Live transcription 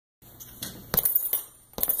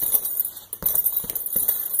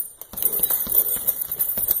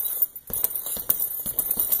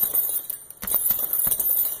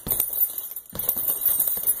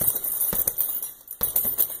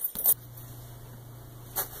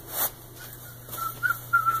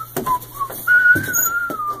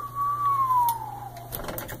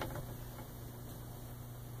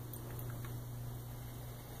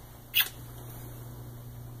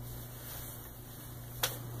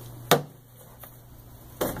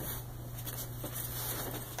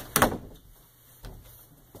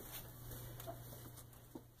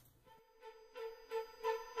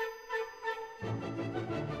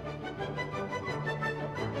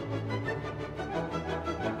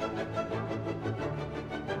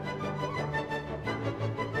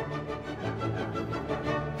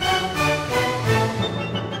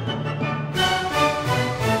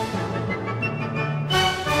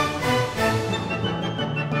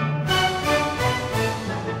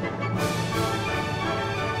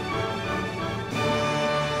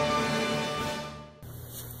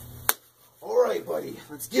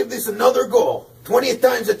Let's give this another go. 20th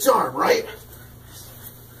time's a charm, right?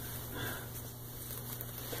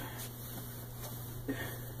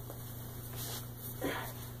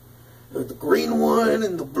 The green one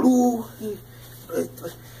and the blue.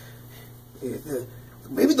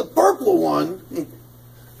 Maybe the purple one.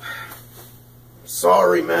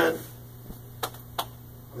 Sorry, man.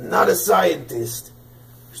 I'm not a scientist.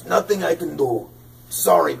 There's nothing I can do.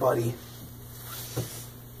 Sorry, buddy.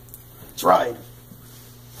 Tried.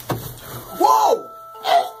 Whoa!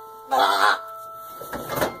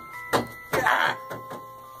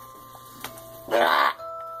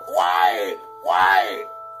 Why?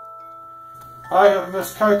 I have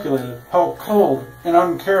miscalculated how cold and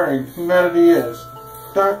uncaring humanity is.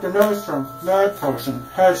 Dr. Nostrom's mad potion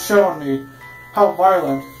has shown me how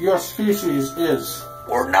violent your species is.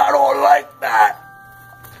 We're not all like that.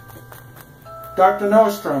 Dr.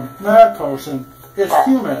 Nostrom, mad potion, is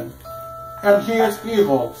human, and he is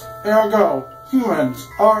evil. Ergo, humans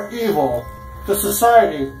are evil. The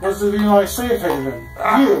society was to be my safe haven.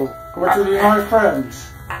 You were to be my friends.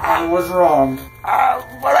 I was wrong.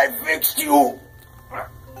 But I fixed you.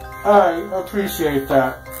 I appreciate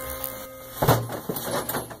that.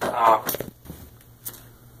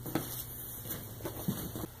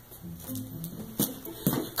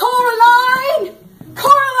 Coraline!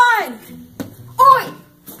 Coraline! Oi!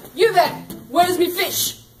 You there! Where's me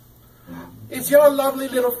fish? Is your lovely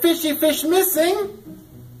little fishy fish missing?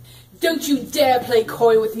 Don't you dare play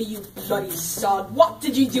coy with me, you bloody sod. What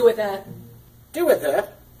did you do with her? Do with her?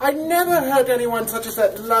 I never heard anyone such as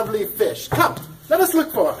that lovely fish. Come, let us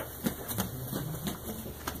look for her.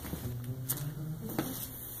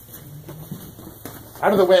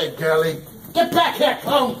 Out of the way, girlie. Get back here,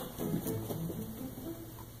 clone!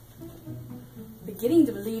 Beginning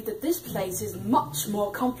to believe that this place is much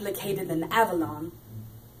more complicated than Avalon.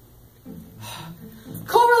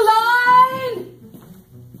 Coraline!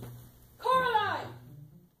 Coraline!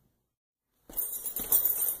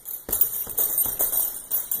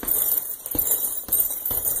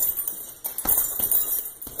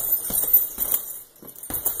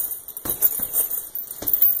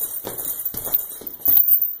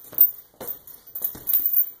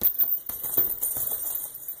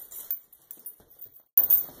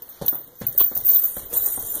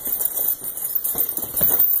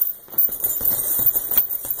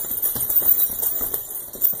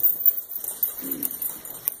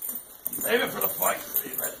 Save it for the fight,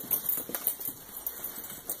 Steven.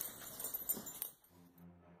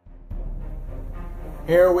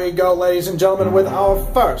 Here we go, ladies and gentlemen, with our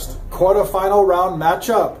first quarterfinal round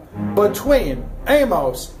matchup between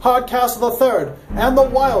Amos, Hardcastle III, and the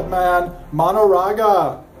wild man,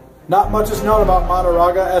 Monoraga. Not much is known about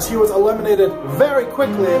Monoraga, as he was eliminated very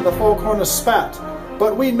quickly in the Four Corners spat,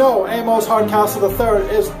 but we know Amos Hardcastle III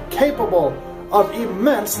is capable of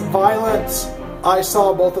immense violence. I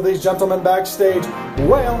saw both of these gentlemen backstage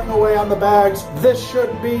wailing away on the bags. This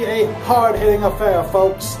should be a hard-hitting affair,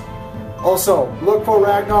 folks. Also, look for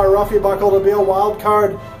Ragnar Ruffybuckle to be a wild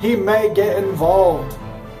card. He may get involved.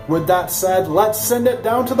 With that said, let's send it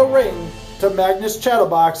down to the ring to Magnus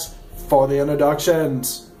Chatterbox for the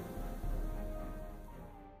introductions.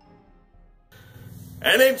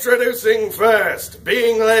 And introducing first,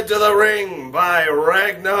 being led to the ring by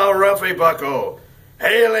Ragnar Ruffybuckle,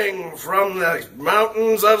 hailing from the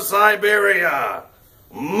mountains of Siberia,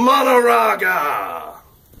 Monoraga.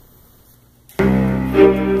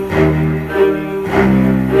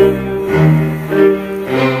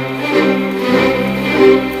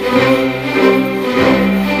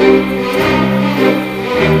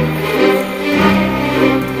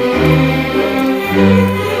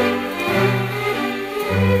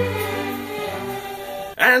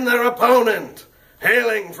 And their opponent,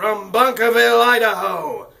 hailing from Bunkerville,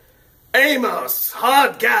 Idaho, Amos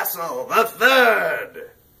Hardcastle III.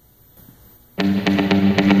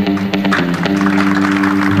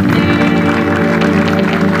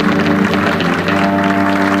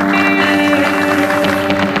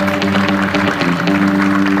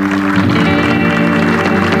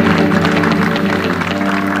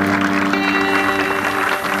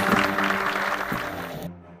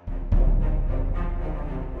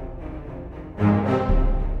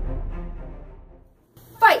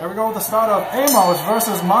 Here we go with the start of Amos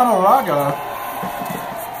versus Monoraga.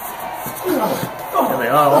 Here they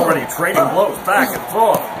are, already trading blows back and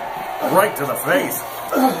forth, right to the face.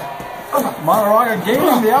 Monoraga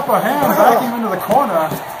gaining the upper hand, backing him into the corner.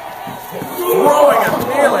 Throwing it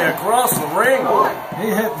nearly across the ring. He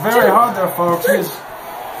hit very hard there, folks. He's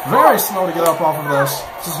very slow to get up off of this.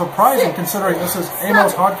 This is surprising considering this is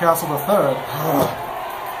Amos Hardcastle III.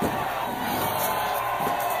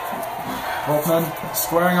 Both men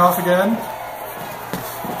squaring off again.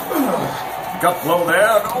 Gut blow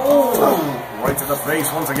there. Oh, right to the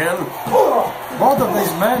face once again. Both of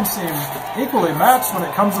these men seem equally matched when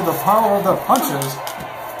it comes to the power of their punches.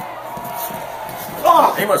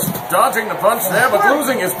 Amos dodging the punch there, but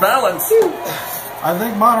losing his balance. I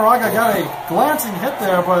think Mohr got a glancing hit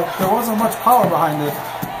there, but there wasn't much power behind it.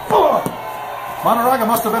 Mohr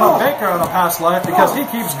must have been a baker in a past life because he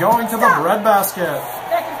keeps going to the breadbasket.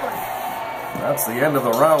 That's the end of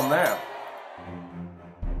the round there.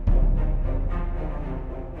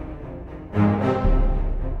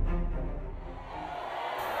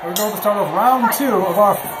 We're going to start off round 2 of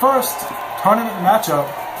our first tournament matchup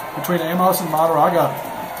between Amos and Mohr.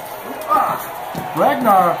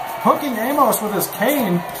 Ragnar hooking Amos with his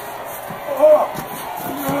cane.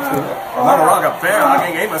 Mohr bear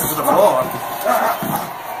hugging Amos to the floor.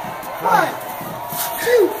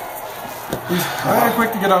 He's very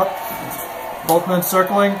quick to get up. Both men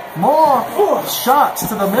circling. More shots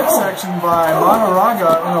to the midsection by Mohr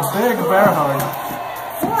in a big bear hug.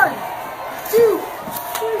 1, 2,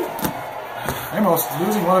 3. Amos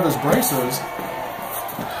losing one of his braces.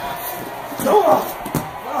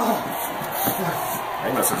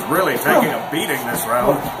 Amos is really taking a beating this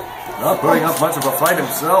round. Not putting up much of a fight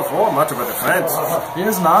himself or much of a defense. He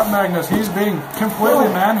is not, Magnus. He's being completely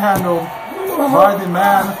manhandled by the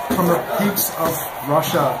man from the peaks of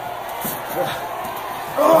Russia.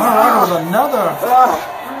 Mohr with another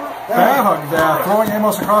bear hug there, throwing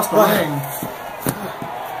Amos across the ring.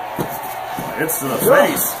 Hits to the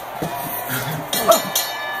face.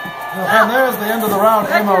 And there's the end of the round.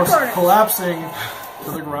 Amos collapsing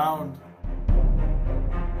to the ground.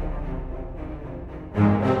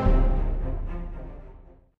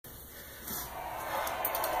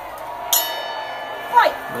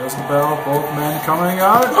 There's the bell, both men coming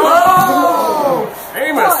out. Oh!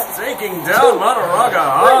 Amos taking down Mohr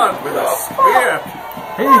hard with a spear.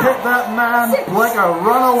 He hit that man like a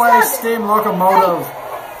runaway steam locomotive.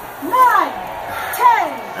 9,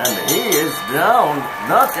 10. And he is down,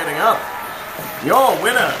 not getting up. Your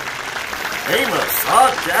winner, Amos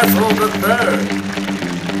Hardcastle III.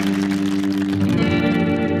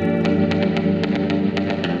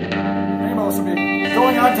 Amos will be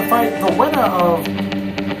going on to fight the winner of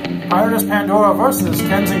Iris Pandora versus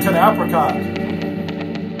Kensington Apricot.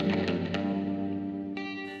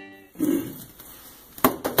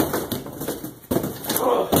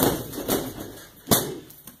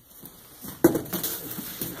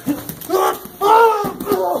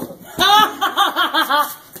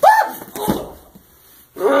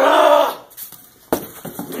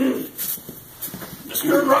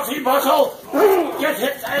 Mr. Ruffy Buckle, get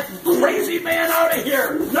that crazy man out of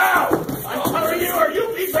here, now! I'm telling you, or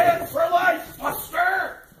you'll be banned for life,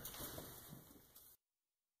 Buster!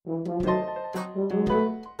 On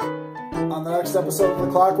the next episode of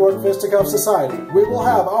the Clockwork Fisticuff Society, we will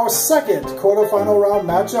have our second quarterfinal round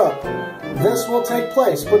matchup. This will take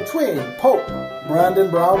place between Pope Brandon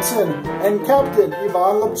Brownson and Captain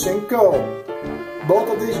Ivan Lubchenko. Both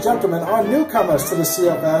of these gentlemen are newcomers to the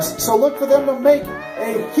CFS, so look for them to make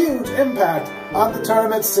a huge impact on the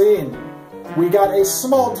tournament scene. We got a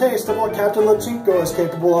small taste of what Captain Lubchenko is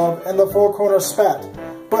capable of in the Four Corner Spat,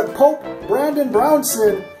 but Pope Brandon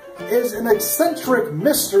Brownson is an eccentric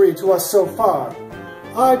mystery to us so far.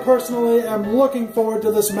 I personally am looking forward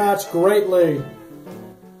to this match greatly.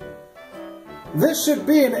 This should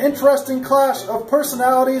be an interesting clash of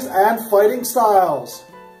personalities and fighting styles.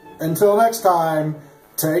 Until next time,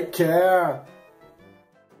 take care.